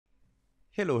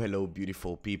Hello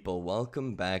beautiful people,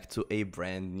 welcome back to a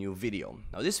brand new video.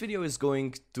 Now this video is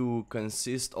going to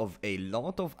consist of a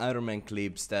lot of Ironman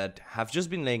clips that have just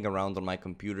been laying around on my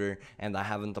computer and I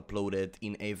haven't uploaded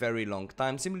in a very long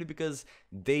time simply because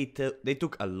they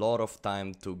took a lot of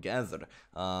time to gather.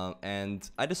 And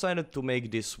I decided to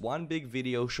make this one big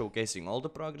video showcasing all the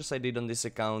progress I did on this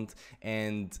account,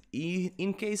 and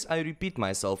in case I repeat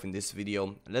myself in this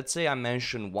video, let's say I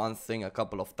mention one thing a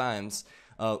couple of times,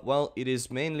 well, it is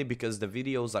mainly because the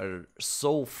videos are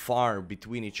so far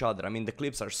between each other. I mean, the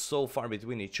clips are so far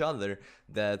between each other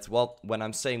that, well, when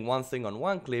I'm saying one thing on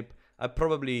one clip, I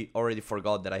probably already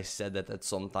forgot that I said that at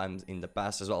some times in the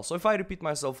past as well. So if I repeat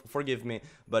myself, forgive me,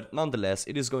 but nonetheless,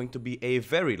 it is going to be a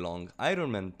very long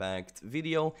Ironman-packed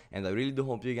video, and I really do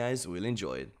hope you guys will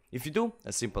enjoy it. If you do,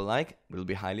 a simple like will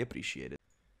be highly appreciated.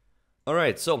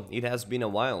 Alright, so it has been a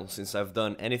while since I've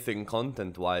done anything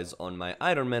content-wise on my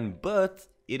Ironman, but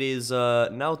it is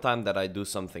now time that I do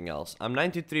something else. I'm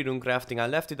 93 runecrafting. I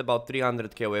left it about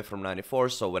 300k away from 94,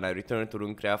 so when I return to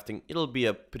runecrafting, it'll be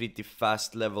a pretty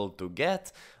fast level to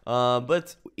get.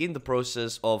 But in the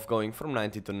process of going from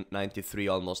 90 to 93,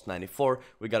 almost 94,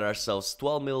 we got ourselves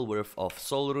 12 mil worth of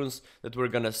soul runes that we're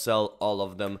gonna sell all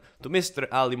of them to Mr.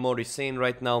 Ali Morrisane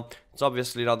right now. It's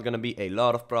obviously not gonna be a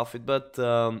lot of profit, but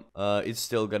it's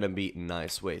still gonna be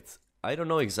nice. Wait, I don't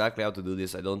know exactly how to do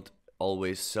this. I don't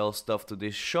always sell stuff to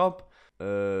this shop.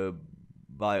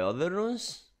 Buy other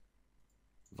runes?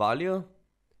 Value?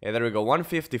 Yeah, there we go,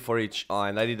 150 for each. Oh,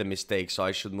 and I did a mistake, so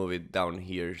I should move it down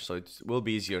here, so it will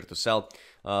be easier to sell.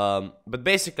 But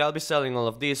basically, I'll be selling all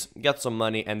of this, get some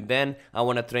money, and then I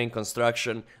want to train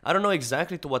construction. I don't know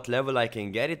exactly to what level I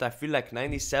can get it. I feel like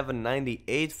 97,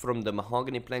 98 from the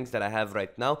mahogany planks that I have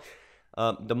right now.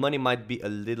 The money might be a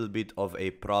little bit of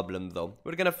a problem though.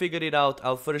 We're gonna figure it out.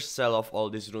 I'll first sell off all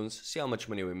these runes, see how much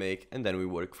money we make, and then we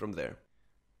work from there.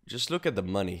 Just look at the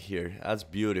money here. That's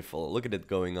beautiful. Look at it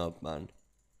going up, man.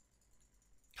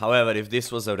 However, if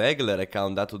this was a regular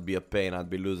account, that would be a pain. I'd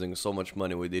be losing so much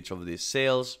money with each of these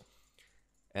sales.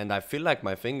 And I feel like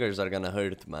my fingers are gonna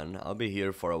hurt, man. I'll be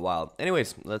here for a while.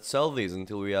 Anyways, let's sell these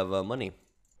until we have money.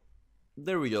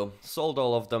 There we go, sold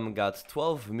all of them, got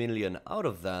 12 million out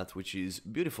of that, which is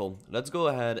beautiful. Let's go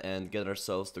ahead and get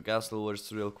ourselves to Castle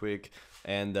Wars real quick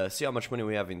and see how much money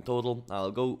we have in total.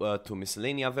 I'll go to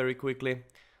Miscellanea very quickly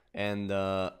and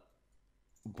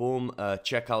boom,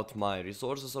 check out my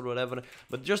resources or whatever.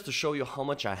 But just to show you how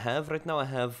much I have right now, I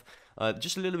have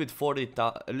just a little bit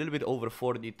over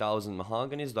 40,000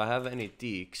 mahoganies. Do I have any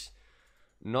teaks?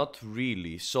 Not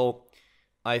really. So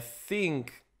I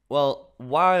think, well,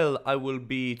 while I will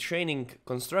be training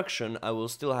construction, I will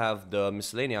still have the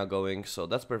miscellanea going, so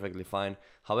that's perfectly fine.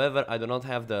 However, I do not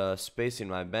have the space in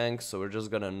my bank, so we're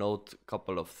just gonna note a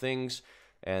couple of things,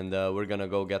 and we're gonna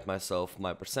go get myself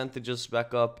my percentages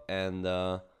back up, and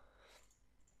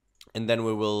then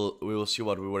we will see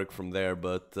what we work from there.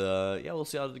 But yeah, we'll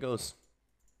see how it goes.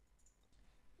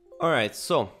 Alright,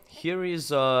 so here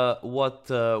is what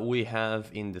we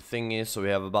have in the thingy. So we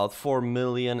have about 4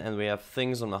 million and we have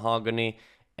things on mahogany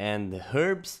and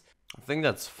herbs. I think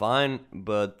that's fine,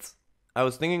 but I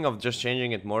was thinking of just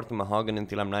changing it more to mahogany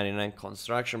until I'm 99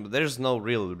 construction, but there's no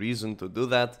real reason to do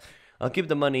that. I'll keep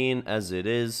the money in as it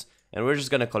is, and we're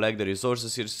just gonna collect the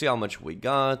resources here, see how much we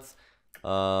got.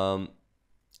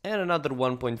 And another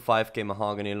 1.5k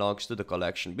mahogany logs to the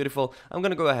collection. Beautiful. I'm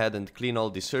gonna go ahead and clean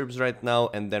all these herbs right now,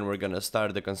 and then we're gonna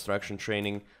start the construction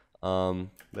training.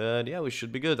 But yeah, we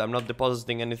should be good. I'm not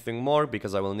depositing anything more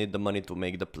because I will need the money to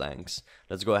make the planks.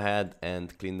 Let's go ahead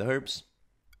and clean the herbs.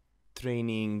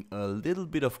 Training a little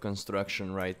bit of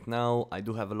construction right now. I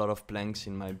do have a lot of planks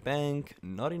in my bank,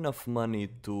 not enough money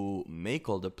to make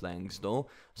all the planks though.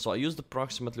 So I used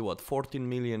approximately, what, 14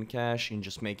 million cash in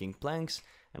just making planks.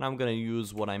 And I'm gonna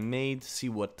use what I made, see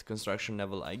what construction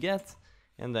level I get,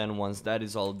 and then once that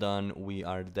is all done, we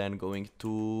are then going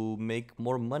to make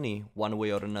more money one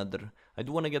way or another. I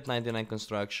do want to get 99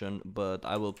 construction, but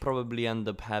I will probably end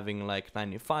up having like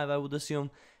 95, I would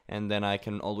assume, and then I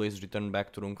can always return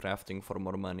back to runecrafting for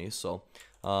more money. So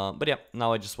but yeah,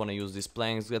 now I just want to use these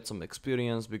planks, get some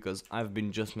experience, because I've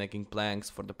been just making planks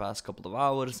for the past couple of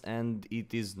hours and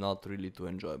it is not really too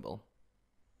enjoyable.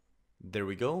 There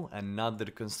we go, another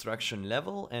construction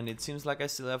level, and it seems like I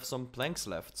still have some planks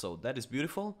left, so that is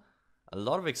beautiful. A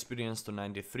lot of experience to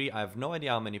 93. I have no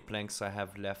idea how many planks I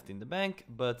have left in the bank,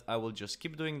 but I will just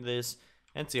keep doing this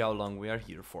and see how long we are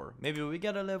here for. Maybe we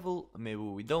get a level, maybe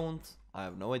we don't, I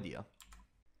have no idea.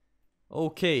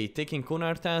 Okay, taking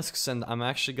Kunar tasks, and I'm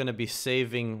actually gonna be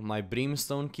saving my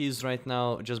Brimstone keys right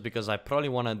now, just because I probably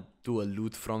wanna do a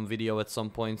loot from video at some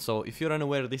point. So if you're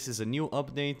unaware, this is a new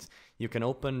update. You can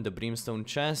open the Brimstone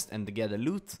chest and get a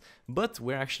loot, but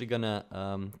we're actually gonna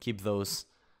keep those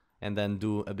and then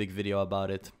do a big video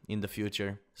about it in the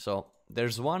future. So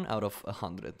there's 1 out of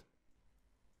 100.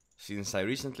 Since I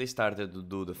recently started to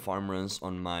do the farm runs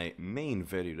on my main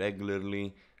very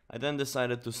regularly, I then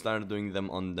decided to start doing them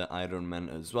on the Ironman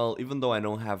as well. Even though I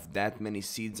don't have that many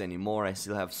seeds anymore, I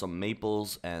still have some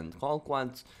maples and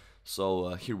colquads.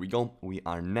 So here we go, we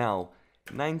are now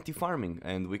 90 farming,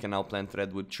 and we can now plant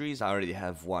redwood trees. I already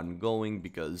have one going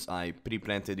because I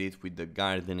pre-planted it with the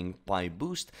gardening pie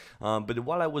boost, but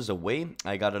while I was away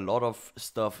I got a lot of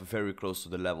stuff very close to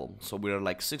the level. So we're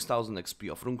like 6000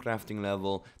 XP of runecrafting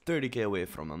level, 30k away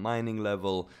from a mining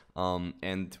level,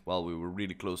 and well, we were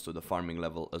really close to the farming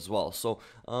level as well. So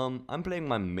I'm playing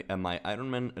my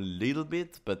Ironman a little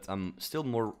bit, but I'm still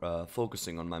more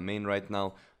focusing on my main right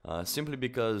now, simply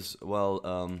because, well,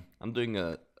 I'm doing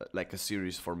a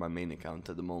series for my main account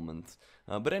at the moment.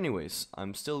 But anyways,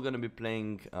 I'm still gonna be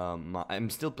playing I'm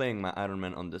still playing my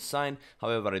Ironman on the side.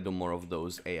 However, I do more of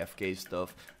those AFK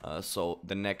stuff. So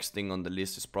the next thing on the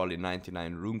list is probably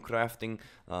 99 room crafting,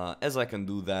 as I can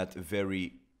do that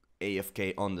very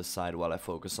AFK on the side while I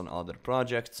focus on other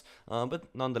projects.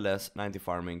 But nonetheless, 90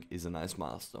 farming is a nice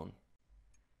milestone.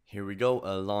 Here we go,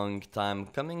 a long time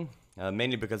coming.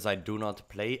 Mainly because I do not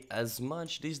play as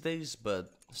much these days,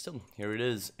 but still, here it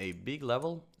is, a big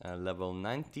level, level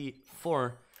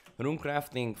 94,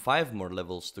 runecrafting, 5 more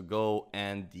levels to go,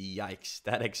 and yikes,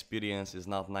 that experience is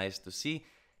not nice to see.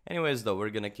 Anyways though, we're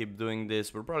gonna keep doing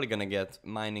this. We're probably gonna get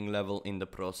mining level in the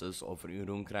process of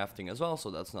runecrafting as well, so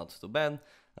that's not too bad.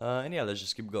 And yeah, let's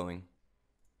just keep going.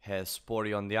 Has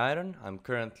Spory on the iron. I'm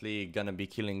currently gonna be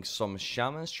killing some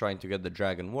shamans, trying to get the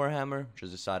dragon warhammer.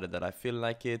 Just decided that I feel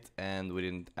like it, and we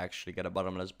didn't actually get a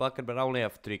bottomless bucket, but I only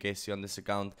have 3kc on this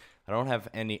account. I don't have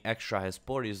any extra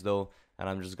Hesperies though, and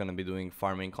I'm just gonna be doing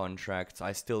farming contracts.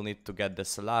 I still need to get the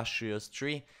Salacious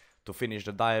tree to finish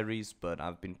the diaries, but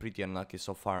I've been pretty unlucky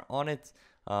so far on it.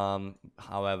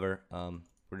 However,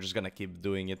 we're just gonna keep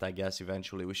doing it, I guess.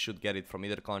 Eventually we should get it from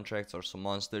either contracts or some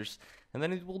monsters, and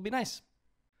then it will be nice.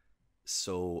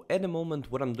 So at the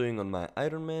moment, what I'm doing on my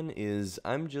Ironman is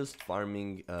I'm just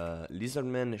farming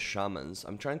lizardmen shamans.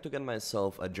 I'm trying to get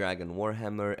myself a dragon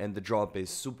warhammer, and the drop is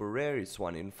super rare. It's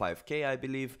 1 in 5k, I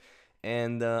believe.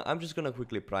 And I'm just gonna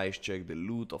quickly price check the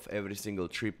loot of every single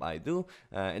trip I do,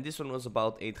 and this one was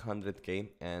about 800k,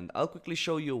 and I'll quickly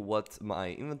show you what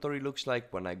my inventory looks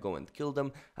like when I go and kill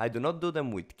them. I do not do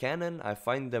them with cannon. I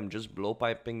find them just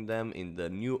blowpiping them in the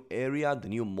new area, the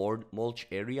new mulch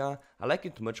area. I like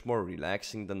it much more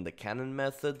relaxing than the cannon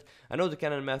method. I know the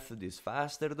cannon method is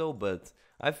faster though, but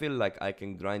I feel like I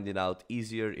can grind it out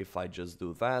easier if I just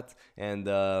do that. And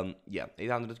yeah,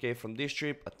 800k from this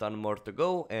trip, a ton more to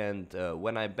go. And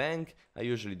when I bank, I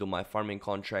usually do my farming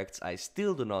contracts. I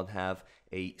still do not have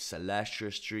a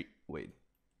Salacious tree. Wait.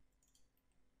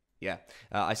 Yeah,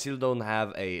 I still don't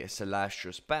have a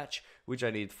Salacious patch, which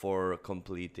I need for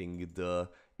completing the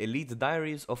Elite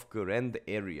Diaries of Kurend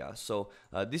area. So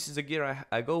this is the gear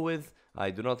I go with. I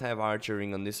do not have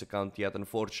archering on this account yet,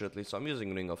 unfortunately, so I'm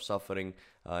using Ring of Suffering,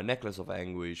 Necklace of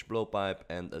Anguish, Blowpipe,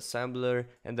 and Assembler,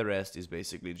 and the rest is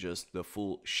basically just the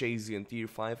full Shazian tier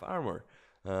 5 armor.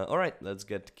 Alright, let's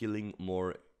get killing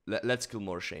more. Let's kill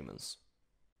more shamans.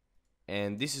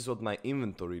 And this is what my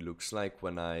inventory looks like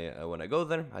when I go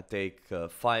there. I take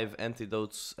 5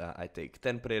 antidotes, I take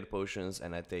 10 prayer potions,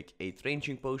 and I take 8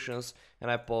 ranging potions,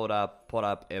 and I pot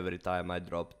up every time I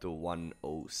drop to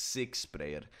 106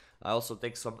 prayer. I also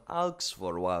take some alks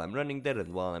for while I'm running there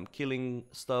and while I'm killing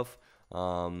stuff,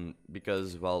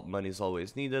 because, well, money is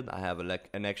always needed. I have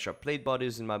an extra plate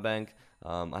bodies in my bank.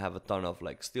 I have a ton of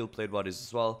like steel plate bodies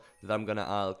as well that I'm gonna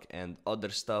alk and other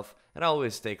stuff, and I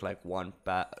always take like one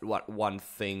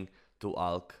thing to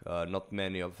alk, not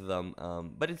many of them,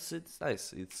 but it's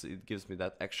nice. It gives me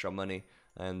that extra money,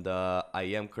 and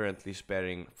I am currently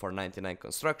sparing for 99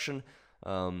 construction,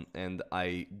 and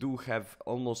I do have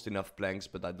almost enough planks,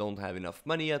 but I don't have enough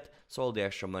money yet, so all the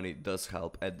extra money does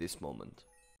help at this moment.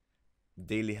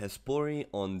 Daily Hespori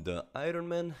on the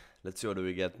Ironman. Let's see what do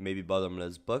we get. Maybe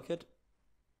bottomless bucket.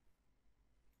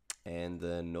 And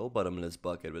no bottomless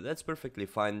bucket, but that's perfectly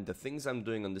fine. The things I'm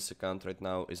doing on this account right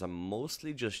now is I'm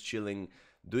mostly just chilling,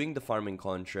 doing the farming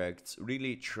contracts,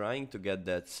 really trying to get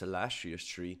that Salacious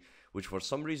tree, which for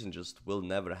some reason just will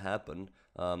never happen.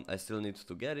 I still need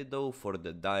to get it though for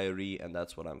the diary, and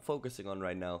that's what I'm focusing on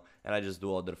right now. And I just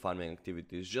do other farming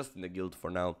activities just in the guild for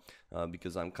now,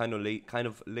 because I'm kind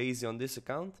of lazy on this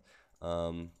account,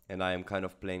 and I am kind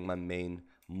of playing my main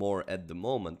more at the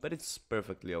moment, but it's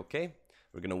perfectly okay.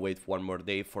 We're gonna wait one more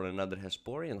day for another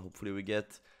Hespori, and hopefully we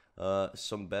get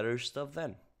some better stuff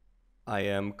then. I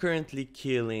am currently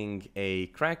killing a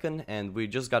Kraken, and we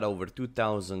just got over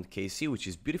 2000 KC, which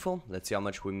is beautiful. Let's see how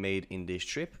much we made in this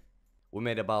trip. We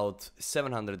made about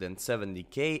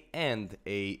 770k, and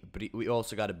we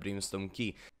also got a Brimstone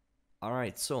key.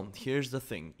 Alright, so here's the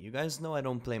thing. You guys know I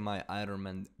don't play my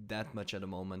Ironman that much at the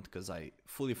moment because I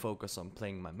fully focus on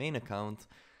playing my main account.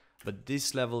 But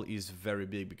this level is very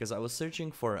big because I was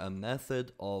searching for a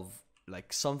method of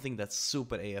like something that's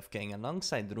super AFKing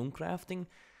alongside rune crafting,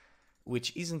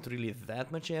 which isn't really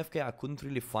that much AFK. I couldn't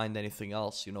really find anything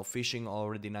else, you know, fishing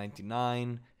already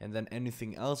 99, and then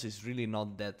anything else is really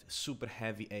not that super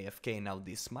heavy AFK. Now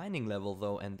this mining level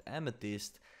though and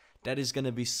amethyst, that is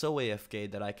gonna be so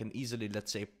AFK that I can easily,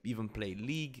 let's say, even play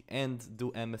League and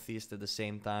do amethyst at the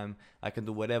same time. I can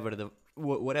do whatever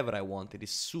I want. It is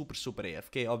super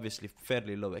AFK, obviously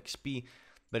fairly low XP,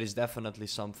 but it's definitely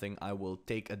something I will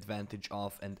take advantage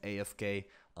of and AFK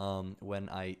when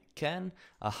I can.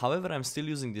 However, I'm still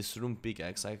using this rune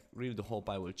pickaxe. I really do hope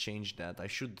I will change that. I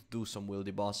should do some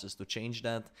wildy bosses to change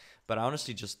that, but I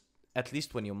honestly just, at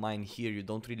least when you mine here, you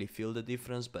don't really feel the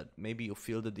difference, but maybe you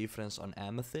feel the difference on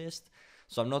amethyst.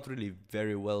 So I'm not really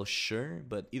very well sure,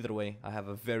 but either way, I have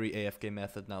a very AFK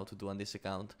method now to do on this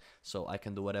account, so I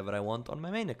can do whatever I want on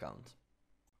my main account.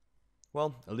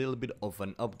 Well, a little bit of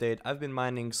an update. I've been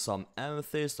mining some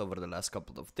amethyst over the last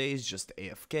couple of days, just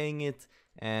AFKing it,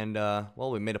 and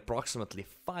well, we made approximately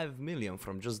 5 million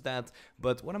from just that.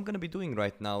 But what I'm gonna be doing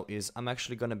right now is I'm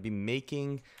actually gonna be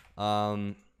making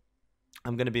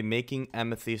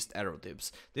amethyst arrow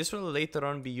tips. This will later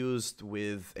on be used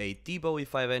with a T-bow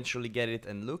if I eventually get it,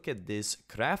 and look at this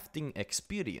crafting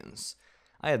experience.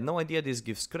 I had no idea this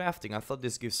gives crafting. I thought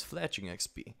this gives fletching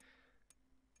XP.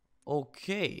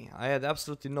 Okay, I had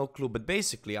absolutely no clue, but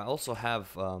basically I also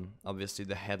have obviously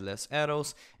the headless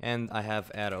arrows, and I have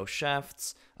arrow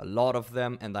shafts, a lot of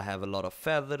them, and I have a lot of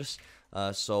feathers.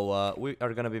 So we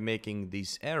are gonna be making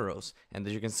these arrows, and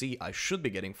as you can see, I should be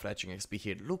getting fletching XP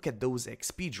here. Look at those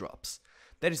XP drops.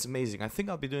 That is amazing. I think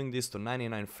I'll be doing this to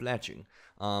 99 fletching,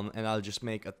 and I'll just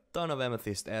make a ton of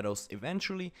amethyst arrows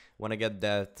eventually when I get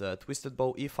that twisted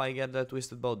bow. If I get that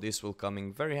twisted bow, this will come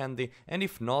in very handy, and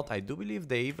if not, I do believe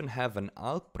they even have an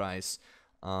alch price.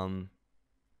 High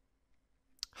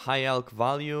alch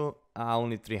value,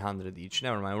 only 300 each.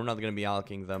 Never mind, we're not gonna be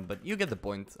alching them, but you get the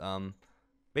point.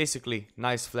 Basically,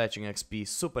 nice fletching XP,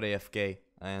 super AFK,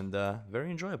 and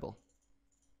very enjoyable.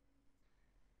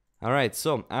 Alright,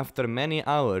 so after many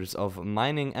hours of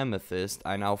mining amethyst,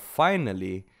 I now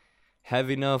finally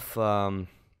have enough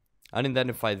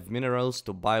unidentified minerals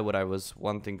to buy what I was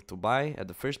wanting to buy at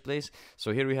the first place.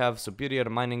 So here we have superior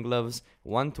mining gloves,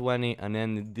 120, and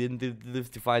then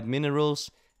identified minerals.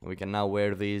 We can now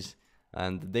wear these,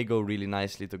 and they go really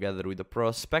nicely together with the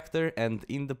prospector, and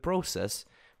in the process,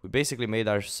 we basically made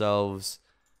ourselves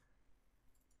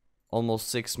almost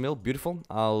 6 mil. Beautiful.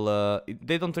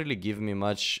 They don't really give me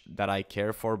much that I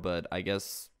care for, but I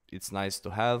guess it's nice to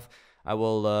have. I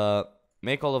will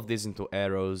make all of these into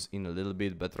arrows in a little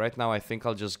bit, but right now I think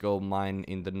I'll just go mine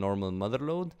in the normal mother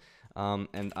load,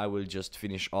 and I will just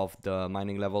finish off the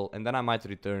mining level, and then I might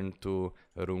return to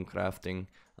rune crafting.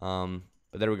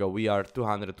 But there we go. We are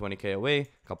 220k away,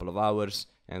 a couple of hours,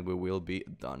 and we will be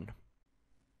done.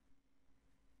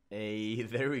 Hey,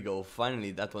 there we go,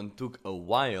 finally, that one took a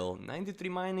while. 93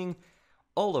 mining,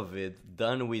 all of it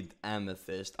done with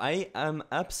amethyst. I am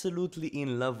absolutely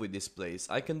in love with this place.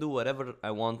 I can do whatever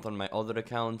I want on my other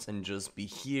accounts and just be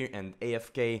here and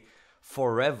AFK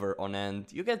forever on end.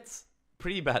 You get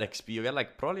pretty bad XP, you get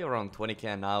like probably around 20k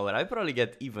an hour. I probably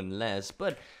get even less,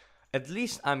 but at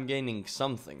least I'm gaining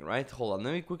something, right? Hold on,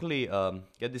 let me quickly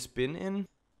get this pin in.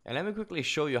 And let me quickly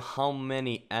show you how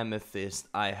many amethyst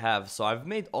I have. So I've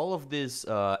made all of these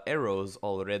arrows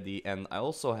already, and I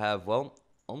also have, well,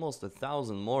 almost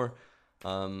 1,000 more.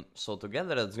 So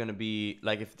together that's gonna be,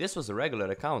 like, if this was a regular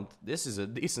account, this is a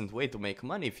decent way to make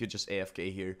money if you just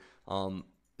AFK here.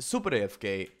 Super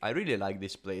AFK, I really like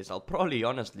this place. I'll probably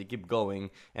honestly keep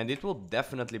going, and it will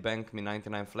definitely bank me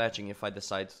 99 fletching if I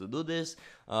decide to do this.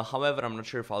 However, I'm not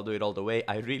sure if I'll do it all the way.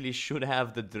 I really should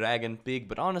have the dragon pig,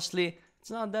 but honestly, it's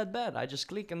not that bad. I just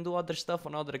click and do other stuff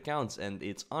on other accounts, and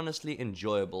it's honestly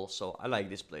enjoyable, so I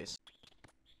like this place.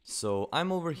 So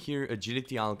I'm over here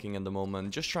agility alking at the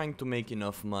moment, just trying to make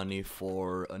enough money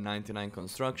for a 99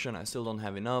 construction. I still don't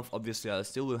have enough. Obviously I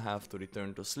still will have to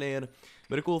return to Slayer.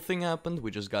 But a cool thing happened, we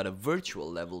just got a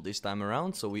virtual level this time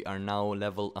around, so we are now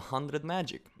level 100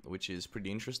 magic, which is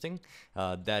pretty interesting.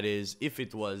 That is if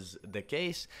it was the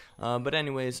case. But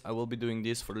anyways, I will be doing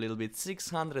this for a little bit.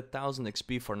 600,000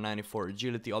 XP for 94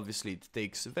 agility. Obviously it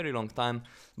takes a very long time,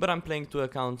 but I'm playing two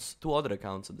other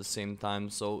accounts at the same time,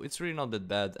 so it's really not that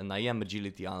bad. And I am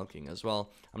agility alking as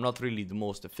well. I'm not really the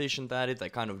most efficient at it. I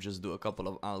kind of just do a couple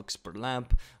of alks per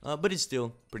lap, but it's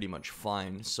still pretty much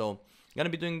fine. So gonna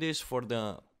be doing this for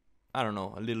the, I don't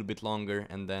know, a little bit longer,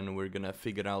 and then we're gonna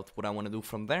figure out what I want to do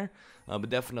from there. But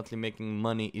definitely making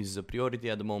money is a priority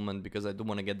at the moment, because I do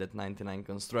want to get that 99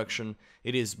 construction.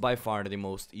 It is by far the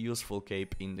most useful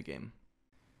cape in the game.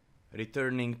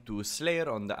 Returning to Slayer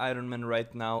on the Ironman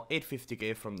right now,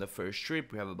 850k from the first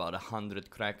trip. We have about 100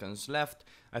 Krakens left.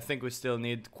 I think we still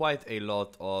need quite a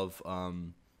lot of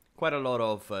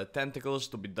tentacles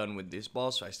to be done with this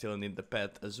boss. I still need the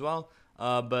pet as well.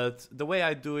 But the way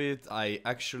I do it, I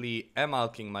actually am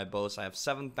alking my bows. I have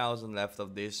 7,000 left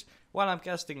of this while I'm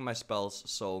casting my spells,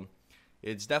 so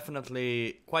it's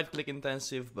definitely quite click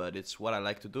intensive, but it's what I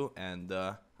like to do, and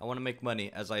I want to make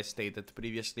money, as I stated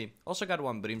previously. Also got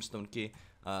one brimstone key.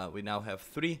 We now have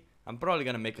 3. I'm probably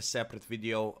gonna make a separate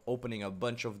video opening a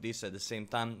bunch of these at the same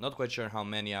time. Not quite sure how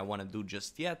many I want to do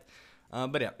just yet.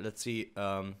 But yeah, let's see.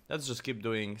 Let's just keep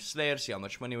doing Slayer, see how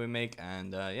much money we make,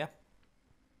 and yeah.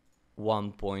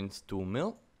 1.2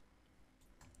 mil.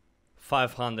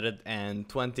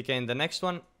 520k in the next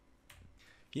one.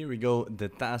 Here we go, the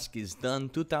task is done.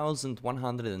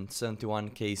 2171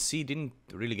 KC. Didn't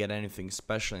really get anything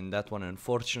special in that one,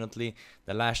 unfortunately.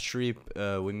 The last trip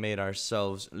we made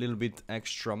ourselves a little bit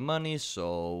extra money,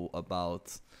 so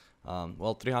about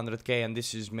well, 300k, and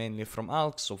this is mainly from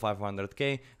alks, so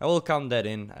 500k. I will count that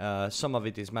in. Some of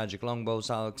it is magic longbows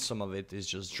alks, some of it is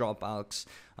just drop alks.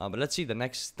 But let's see the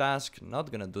next task.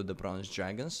 Not gonna do the bronze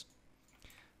dragons.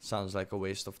 Sounds like a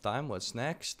waste of time. What's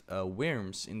next?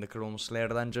 Worms in the Chrome Slayer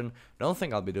dungeon. Don't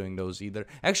think I'll be doing those either.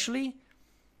 Actually,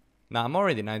 nah, I'm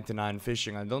already 99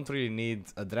 fishing. I don't really need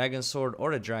a dragon sword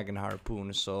or a dragon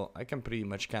harpoon, so I can pretty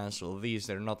much cancel these.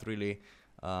 They're not really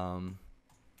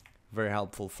very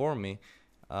helpful for me.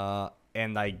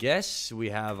 And I guess we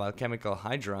have alchemical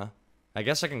hydra. I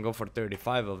guess I can go for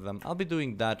 35 of them. I'll be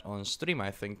doing that on stream,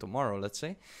 I think, tomorrow, let's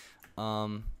say.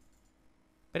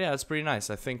 But yeah, it's pretty nice.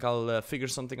 I think I'll figure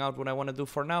something out what I want to do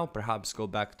for now. Perhaps go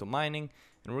back to mining.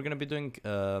 And we're going to be doing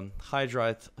Hydra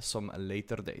at some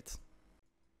later date.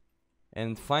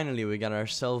 And finally, we got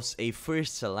ourselves a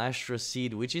first Celestra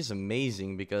seed, which is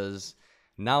amazing because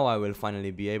now I will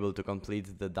finally be able to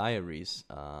complete the diaries.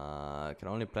 I can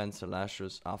only plant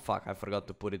Celestras. Ah, fuck, I forgot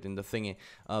to put it in the thingy.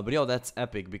 But yo, that's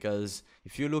epic because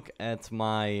if you look at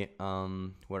my,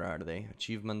 where are they?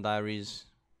 Achievement diaries.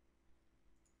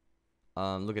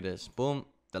 Look at this, boom.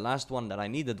 The last one that I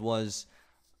needed was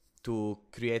to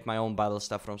create my own battle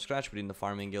staff from scratch within the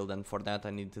farming guild, and for that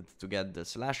I needed to get the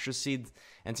Celestra seed.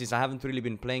 And since I haven't really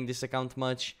been playing this account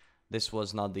much, this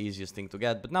was not the easiest thing to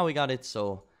get, but now we got it,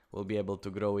 so we'll be able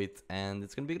to grow it, and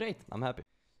it's gonna be great. I'm happy.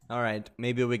 Alright,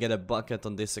 maybe we get a bucket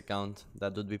on this account.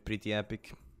 That would be pretty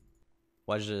epic.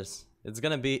 Watch this. It's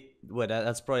gonna be, wait,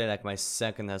 that's probably like my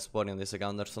second spot on this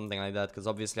account or something like that, because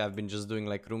obviously I've been just doing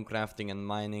like room crafting and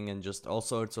mining and just all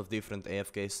sorts of different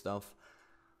AFK stuff.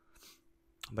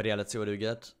 But yeah, let's see what we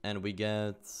get. And we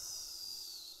get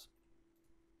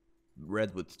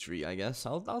redwood tree, I guess.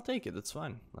 I'll take it, it's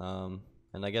fine.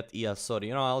 And I get sorry,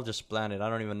 you know, I'll just plant it.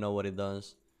 I don't even know what it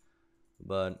does,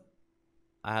 but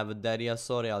I have a dead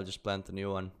sorry, I'll just plant a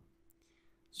new one.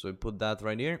 So we put that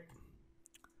right here.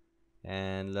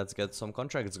 And let's get some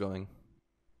contracts going.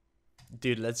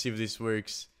 Dude, let's see if this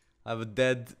works. I have a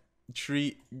dead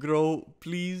tree. Grow,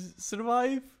 please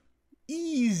survive.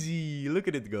 Easy. Look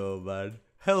at it go, man.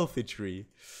 Healthy tree.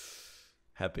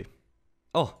 Happy.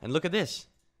 Oh, and look at this.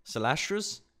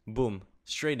 Celestras. Boom.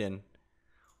 Straight in.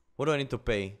 What do I need to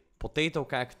pay? Potato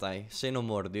cacti. Say no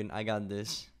more, dude. I got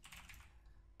this.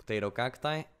 Potato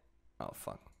cacti. Oh,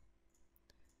 fuck.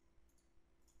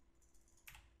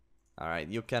 Alright,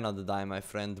 you cannot die, my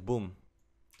friend. Boom.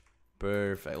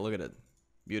 Perfect. Look at it.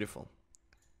 Beautiful.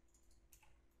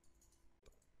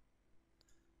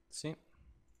 See?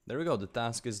 There we go. The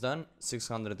task is done.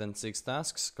 606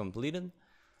 tasks completed.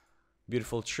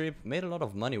 Beautiful trip. Made a lot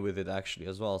of money with it actually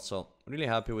as well. So, really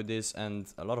happy with this and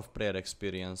a lot of prayer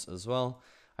experience as well.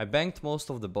 I banked most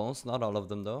of the bones. Not all of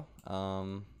them though.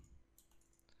 And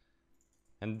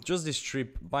just this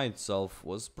trip by itself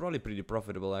was probably pretty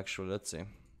profitable actually. Let's see.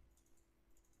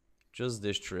 Just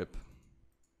this trip.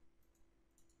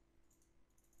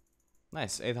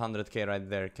 Nice, 800k right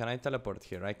there. Can I teleport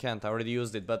here? I can't, I already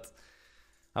used it, but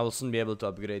I will soon be able to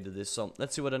upgrade this. So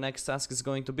let's see what the next task is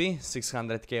going to be.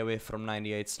 600k away from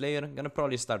 98 Slayer. Gonna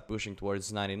probably start pushing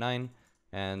towards 99.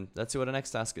 And let's see what the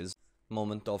next task is.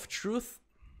 Moment of truth.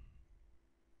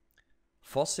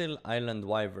 Fossil Island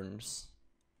Wyverns.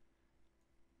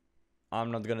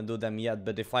 I'm not gonna do them yet,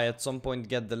 but if I at some point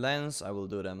get the lens, I will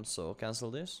do them. So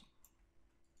cancel this.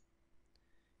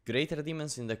 Greater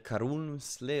demons in the Karun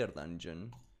Slayer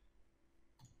dungeon.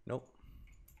 Nope.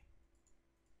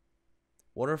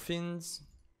 Water fiends.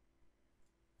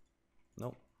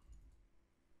 Nope.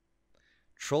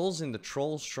 Trolls in the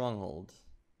Troll Stronghold.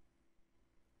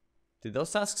 Dude,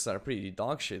 those tasks are pretty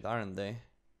dog shit, aren't they?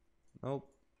 Nope.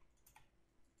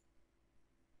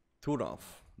 Turov.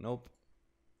 Nope.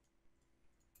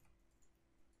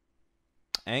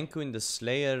 Anku in the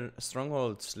Slayer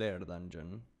Stronghold Slayer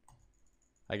dungeon.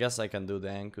 I guess I can do the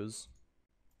Ankus.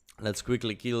 Let's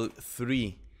quickly kill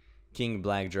 3 King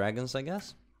Black Dragons, I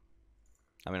guess.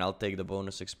 I mean, I'll take the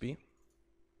bonus XP.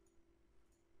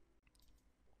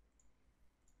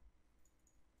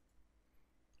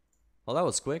 Well, that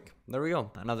was quick. There we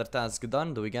go. Another task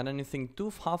done. Do we get anything?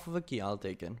 Half of a key. I'll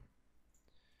take it.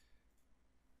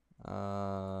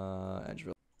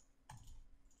 Edgeville.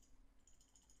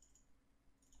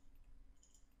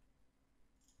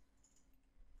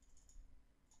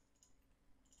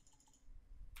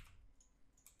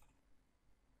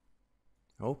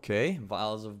 Okay,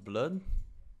 vials of blood.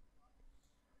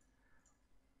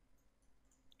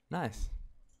 Nice.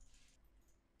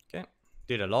 Okay,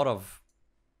 did a lot of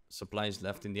supplies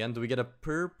left in the end. Do we get a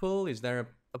purple? Is there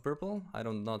a purple? I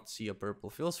do not see a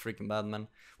purple. Feels freaking bad, man.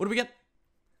 What do we get?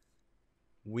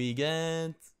 We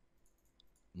get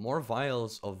more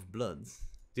vials of blood.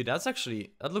 Dude, that's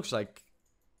actually, that looks like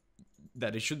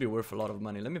that it should be worth a lot of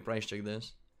money. Let me price check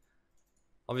this.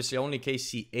 Obviously only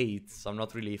KC8, so I'm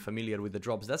not really familiar with the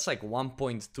drops. That's like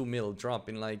 1.2 mil drop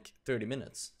in like 30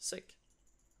 minutes. Sick.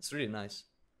 It's really nice.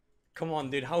 Come on,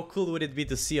 dude. How cool would it be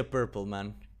to see a purple,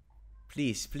 man?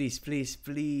 Please, please, please,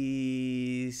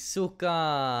 please.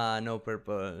 Suka. No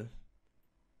purple.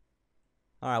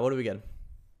 Alright, what do we get?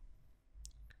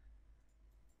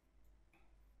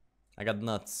 I got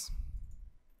nuts.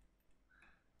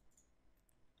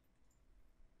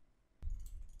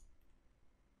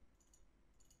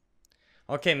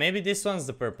 Okay, maybe this one's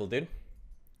the purple, dude.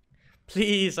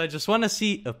 Please, I just want to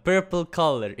see a purple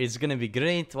color. It's gonna be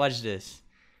great. Watch this.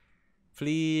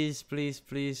 Please, please,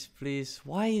 please, please.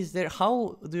 Why is there...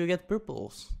 How do you get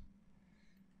purples?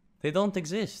 They don't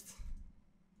exist.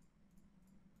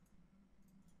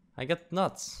 I get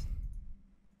nuts.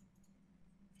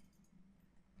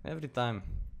 Every time.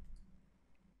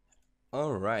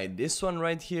 Alright, this one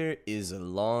right here is a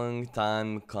long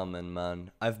time coming,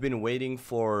 man. I've been waiting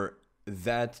for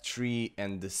that tree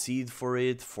and the seed for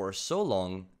it for so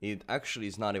long. It actually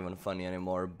is not even funny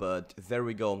anymore, but there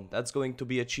we go. That's going to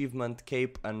be achievement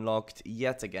cape unlocked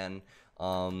yet again.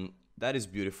 That is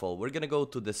beautiful. We're gonna go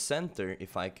to the center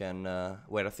if I can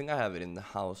wait, I think I have it in the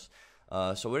house.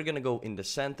 So we're gonna go in the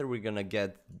center, we're gonna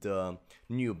get the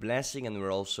new blessing, and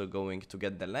we're also going to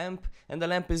get the lamp, and the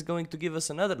lamp is going to give us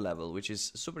another level, which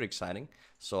is super exciting.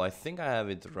 So I think I have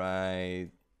it right.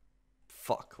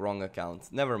 Fuck, wrong account.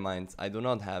 Never mind, I do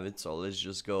not have it, so let's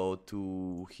just go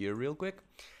to here real quick.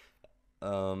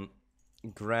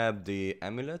 Grab the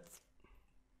amulet.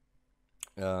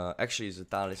 Actually, it's a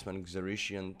talisman,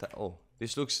 Xerician. Oh,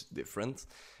 this looks different.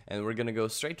 And we're gonna go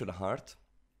straight to the heart.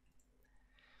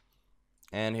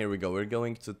 And here we go, we're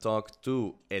going to talk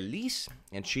to Elise,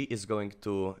 and she is going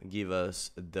to give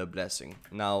us the blessing.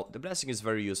 Now, the blessing is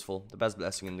very useful, the best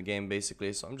blessing in the game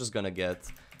basically, so I'm just gonna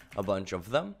get a bunch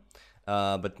of them.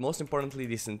 But most importantly,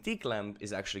 this antique lamp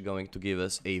is actually going to give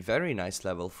us a very nice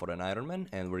level for an Ironman,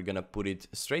 and we're gonna put it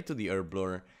straight to the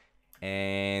herblore.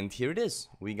 And here it is,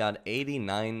 we got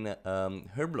 89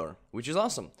 herblore, which is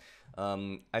awesome.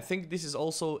 I think this is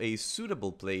also a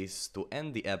suitable place to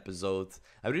end the episode.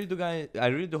 I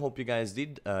really do hope you guys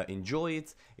did enjoy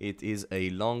it. It was a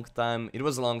long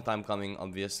time coming,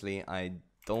 obviously. I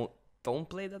don't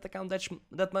play that account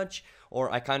that much,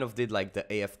 or I kind of did like the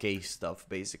AFK stuff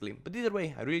basically. But either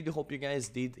way, I really do hope you guys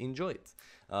did enjoy it.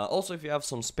 Also, if you have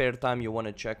some spare time, you want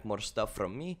to check more stuff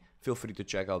from me, feel free to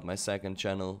check out my second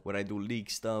channel where I do league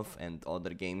stuff and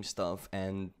other game stuff.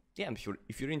 And yeah,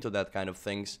 if you're into that kind of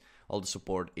things, all the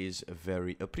support is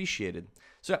very appreciated.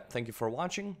 So yeah, thank you for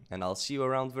watching, and I'll see you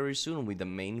around very soon with the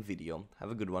main video.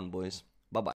 Have a good one, boys. Bye bye.